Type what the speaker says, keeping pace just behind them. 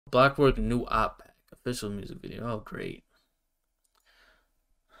BlockWork new op pack official music video. Oh great.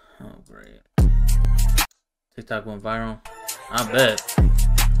 Oh great. TikTok went viral. I bet.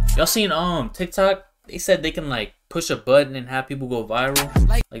 Y'all seen TikTok? They said they can like push a button and have people go viral.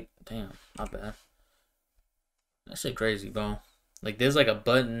 Like damn, not bad. That shit crazy, bro. Like there's like a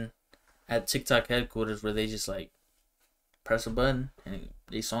button at TikTok headquarters where they just like press a button and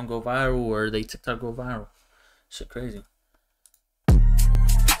they song go viral or they TikTok go viral. Shit crazy.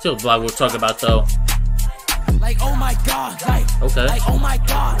 Still BlockWork talk about though. Like oh my god, like okay. Like oh my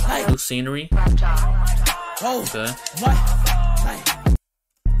god, like new scenery. Oh, okay. What? Like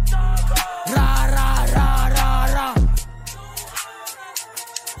ra ra ra ra ra.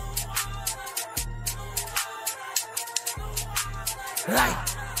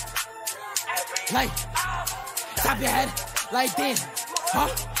 Like tap your head like this, huh?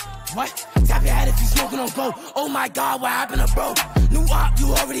 What? Tap your head if you smoking on go. Oh my god, what happened to bro? New op, you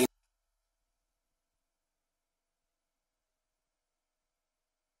already.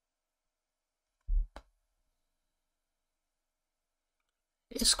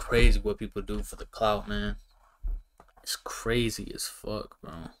 It's crazy what people do for the clout, man. It's crazy as fuck,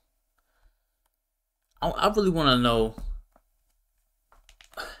 bro. I really want to know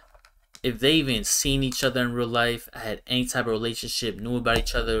if they even seen each other in real life, had any type of relationship, knew about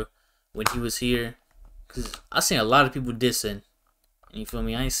each other when he was here. Cause I seen a lot of people dissing. You feel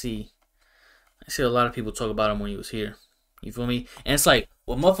me? I see a lot of people talk about him when he was here. You feel me? And it's like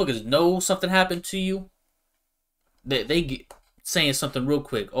when motherfuckers know something happened to you, they get saying something real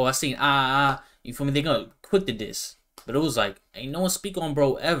quick. Oh, I seen you feel me? They gonna quick to diss. But it was like ain't no one speak on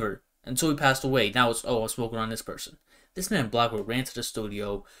bro ever until he passed away. Now it's I'm smoking on this person. This man BlockWork ran to the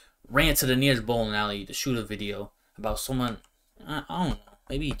studio, ran to the nearest bowling alley to shoot a video about someone. I don't know.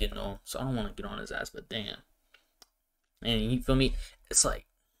 Maybe he didn't know, so I don't want to get on his ass. But damn, and you feel me? It's like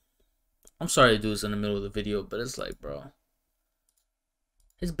I'm sorry to do this in the middle of the video, but it's like, bro,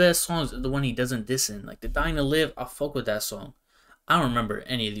 his best songs are the one he doesn't diss in. Like the Dying to Live, I fuck with that song. I don't remember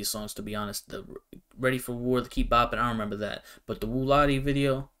any of these songs, to be honest. The Ready for War, the Keep Boppin', I don't remember that. But the Wu Lottie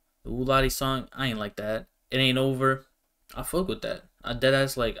video, the Wu Lottie song, I ain't like that. It Ain't Over, I fuck with that. I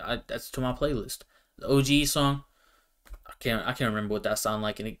deadass like that's to my playlist. The OG song, I can't remember what that sounded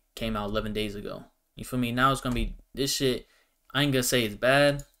like, and it came out 11 days ago. You feel me? Now it's gonna be this shit. I ain't gonna say it's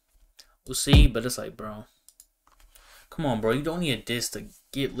bad. We'll see, but it's like, bro, come on, bro. You don't need a diss to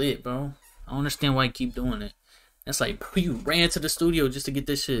get lit, bro. I don't understand why you keep doing it. It's like, bro, you ran to the studio just to get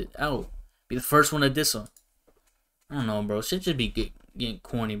this shit out. Be the first one to diss him. I don't know, bro. Shit just be getting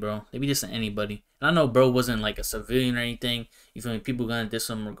corny, bro. They be dissing anybody. And I know bro wasn't like a civilian or anything. You feel me? People gonna diss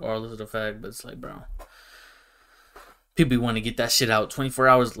him regardless of the fact. But it's like, bro, people want to get that shit out 24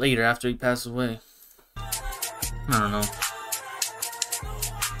 hours later after he passes away. I don't know.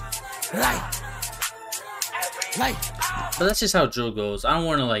 But that's just how drill goes. I don't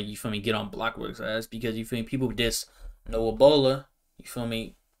want to, like, you feel me, get on BlockWork's ass because, you feel me, people diss Noah Bola. You feel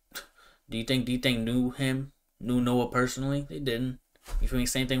me? Do you think knew him? Knew Noah personally? They didn't. You feel me?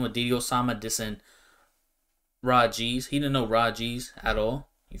 Same thing with Didi Osama dissing Rod G's. He didn't know Rod G's at all.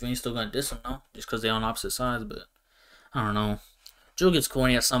 You feel me? He's still gonna diss him though, just because they're on opposite sides. But I don't know. Drill gets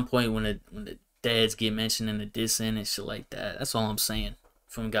corny at some point when the dads get mentioned in the dissing and shit like that. That's all I'm saying.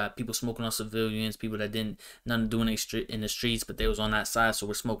 From got people smoking on civilians, people that didn't nothing to do in the streets, but they was on that side, so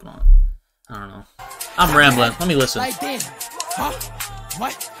we're smoking on them. I don't know. I'm rambling. Let me listen. Like this, huh?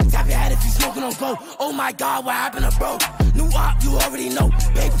 What? Tap your head if you smoking on go. Oh my god, what happened to bro? New op, you already know.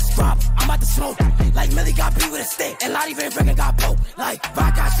 Baby, drop. I'm about to smoke. Like Millie got beat with a stick, and Lottie Van Bricken got broke. Like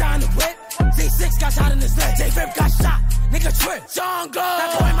Rock got shot in the whip. J6 got shot in his leg. J-Rip got shot. Nigga trip. Jungle.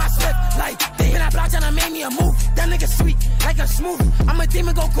 That boy in my slip. Like, they been that block tryna make me a move. That nigga sweet, like a smoothie. I'm a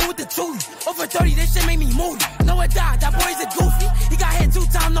demon, go cool with the toolie. Over 30, this shit make me move. No, it died. That boy's a goofy. He got hit 2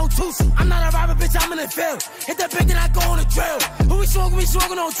 times, no two-see. I'm not a robber, bitch, I'm in the field. Hit the big, then I go on the drill. Who we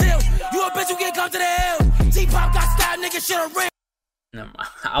smoking on till. You a bitch, you can't come to the hill. T-Pop got stabbed, nigga, should've ran. Never mind.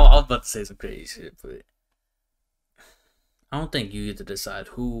 I was about to say some crazy shit, but I don't think you get to decide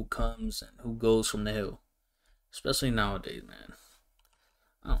who comes and who goes from the hill. Especially nowadays, man.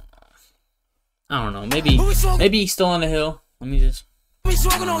 I don't know. Maybe he's still on the hill. Let me just.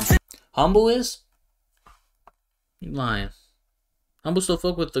 Humble is? You lying. Humble still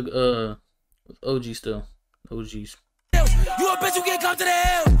fuck with the with OG still. OGs. You a bitch, you can't come to the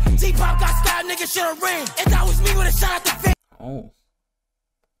hill. T-Pop got stabbed, nigga, should've ran. And that was me with a shot at the face. Oh.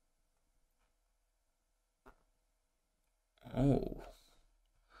 Oh.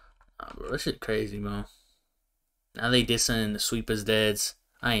 Nah, bro, that shit crazy, man. Now they dissing the Sweepers Deads.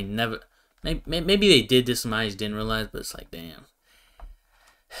 I ain't never. Maybe they did this and I just didn't realize, but it's like, damn.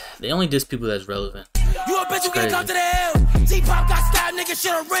 They only diss people that's relevant. You a bitch, you can't come to the hill. T-Pop got stabbed, nigga,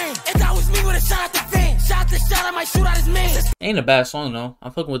 should've ran. If that was me with a shot at the van, shot the shot, I might shoot out his man. Ain't a bad song though.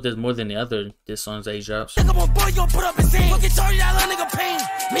 I'm fucking with this more than the other diss songs that he drops. Come on, boy, you gon' put up his hand. Look at Charlie, that little nigga pain.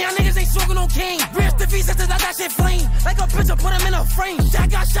 Me, y'all niggas ain't smoking on cane. Rip the V, that shit flame. Like a picture, put him in a frame.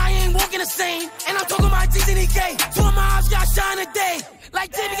 Jack got shot, he ain't walking the same. And I'm talking about DZK. Two of my eyes got shot in a day.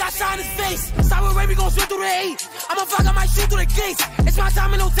 Like Jimmy got shot in his face. Cyber Ray, we gon' swim through the 8. I'ma fuck, I might shoot through the gates. It's my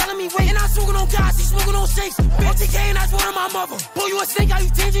time and no telling me wait. And I'm smoking on gas, he smoking on shakes. OTK and that's one of my mother. Boy, you a snake, how you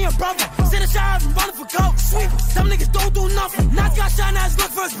changing your brother? Send a shower and running for coke. Sweep, some niggas don't do nothing. Knots got shot, now it's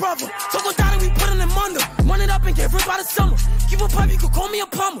good for his brother. Took him down and we put him in under. Run it up and get ripped by the summer. Keep a pipe, you could call me a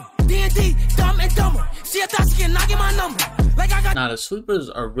plumber. D&D, dumb and dumber. See, I thought she can knock in my number. Like I got. Nah, the sweepers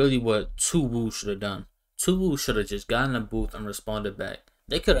are really what 2Woo should have done. 2Woo should have just gotten in the booth and responded back.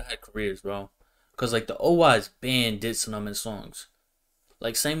 They could have had careers, bro. Cause like the OI's band dissing them in songs.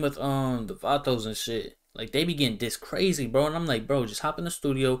 Like same with the Vatos and shit. Like they be getting dissed crazy, bro. And I'm like, bro, just hop in the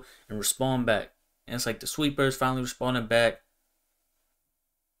studio and respond back. And it's like the sweepers finally responding back.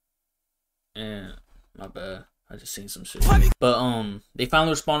 And my bad. I just seen some shit. But they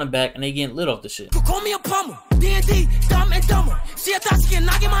finally responded back and they getting lit off the shit. You call me a plumber. D&D, dumb and dumber. See, I thought she can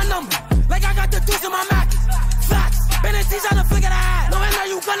knock in my number. Like I got the deuce in my Mac. Facts. Benedict's on the flick of the eye. No, and now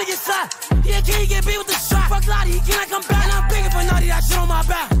you gonna get shot. Yeah, can you get beat with the shot? Fuck Lottie, he cannot come back. And I'm begging for naughty, that shit on my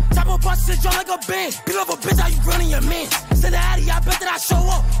back. Top of bust to jump like a band. Beat up a bitch, how you running your man? Send the Addy, I bet that I show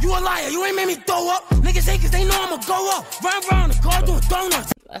up. You a liar, you ain't made me throw up. Niggas hate cause they know I'ma go up. Run around the car doing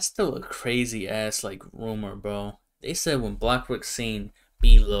donuts. That's still a crazy ass like rumor, bro. They said when BlockWork seen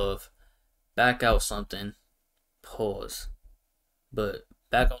Be Love, back out something, pause. But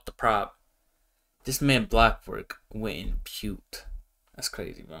back out the prop. This man BlockWork went and puked. That's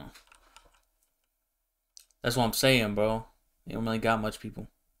crazy, bro. That's what I'm saying, bro. They don't really got much people.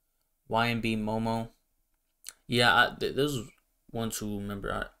 YMB Momo. Yeah, there's one to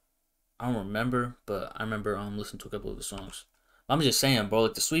remember. I don't remember, but I remember listening to a couple of the songs. I'm just saying, bro.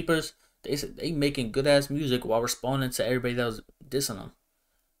 Like the sweepers, they making good ass music while responding to everybody that was dissing them.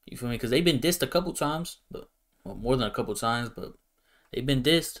 You feel me? Because they've been dissed a couple times, but well, more than a couple times, but. They've been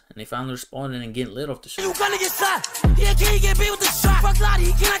dissed, and they finally responding and getting lit off the shit. You gonna get shot. Yeah, can you get beat with the shot? Fuck Lottie,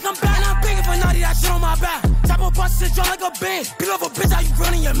 he cannot come back. And I'm begging for naughty, that shit on my back. Top of bust to jump like a band. Beat up a bitch, how you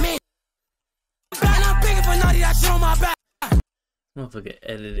running your man? And I'm begging for naughty, that shit on my back. Motherfucker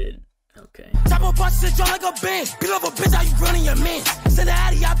edited. Okay. Top of bust to jump like a band. Beat up a bitch, how you running your man? Send the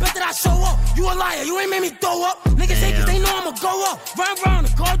Addy, I bet that I show up. You a liar, you ain't made me throw up. Niggas hate cause they know I'ma go up. Run around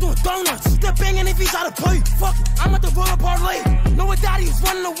the car doing donuts. They're banging if he's out of play. Fuck it, I'm at the roller parlay. Know what daddy was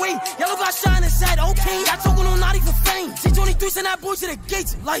running away. Yellow got shot and said, okay. Got talking on naughty for fame. C23 send that boy to the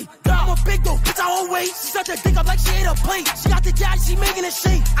gates. Like, I'm a big dope, bitch, I always. She sucked her dick up like she ate a plate. She got the daddy, she making it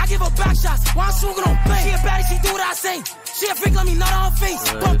shake. I give her back shots while I'm smoking on play. She a baddie, she do what I say. She a freak, let me nut on her face.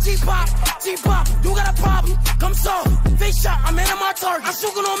 Bump T-pop, T-pop, you got a problem. Come solve. Face shot, I'm in my target. I'm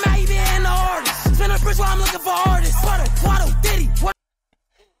smoking on Maggie, they and the artist. Spin a bridge while I'm looking for artists. Quado, Diddy, what?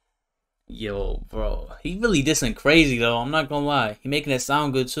 Yo, bro, he really dissing crazy though. I'm not gonna lie, he making it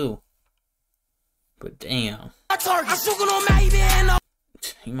sound good too. But damn, I'm smoking on Maggie, and the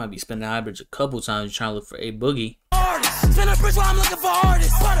he might be spinning the high bridge a couple times trying to look for a boogie. Spin a bridge while I'm looking for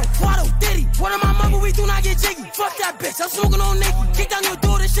artists. Quado, Diddy, what am I mother? We do not get jiggy. Fuck that bitch, I'm smoking on Nicky. Kick down your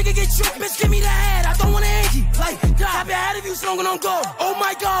door, this shit can get tricked. Bitch, give me the head, I don't want an Angie. Like, tap your head if you smoking on gold. Oh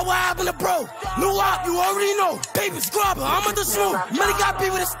my god, what happened to bro? New op, you already know. Baby scrubber, I'm at the smoke. Money got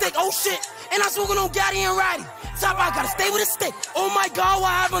beat with a stick, oh shit. And I'm smoking on Gaddy and Ratty. Top, I gotta stay with a stick. Oh my god,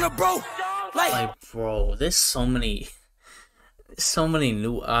 what happened to bro? Like bro, there's so many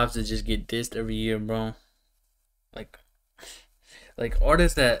new ops that just get dissed every year, bro. Like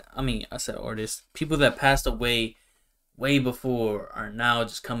artists that, I said artists, people that passed away way before are now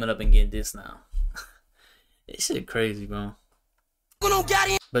just coming up and getting dissed now. This shit crazy, bro.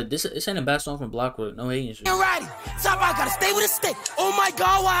 But this ain't a bad song from BlockWork. No hating shit. Top, I gotta stay with a stick. Oh my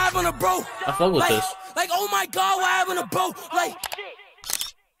god, what happened to bro? I fuck with this. Like, oh my god, what happened to bro? Like,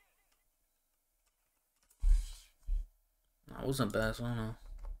 that wasn't a bad song, no.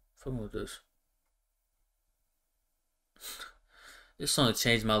 Fucking with this. This song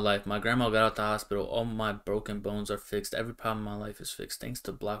changed my life. My grandma got out the hospital. All my broken bones are fixed. Every problem in my life is fixed. Thanks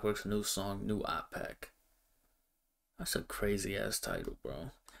to BlockWork's new song, New Op Pack. That's a crazy ass title, bro.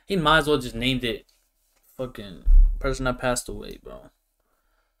 He might as well just named it fucking person that passed away, bro. At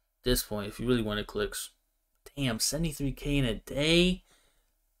this point, if you really wanted clicks. Damn, 73K in a day?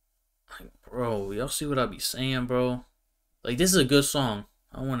 Like, bro, y'all see what I be saying, bro? Like, this is a good song.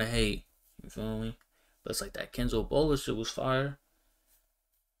 I don't want to hate. You feel me? But it's like that Kenzo Bola shit was fire.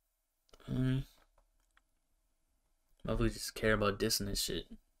 Motherfuckers just care about dissing and shit.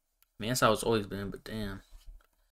 I mean, that's how it's always been, but damn.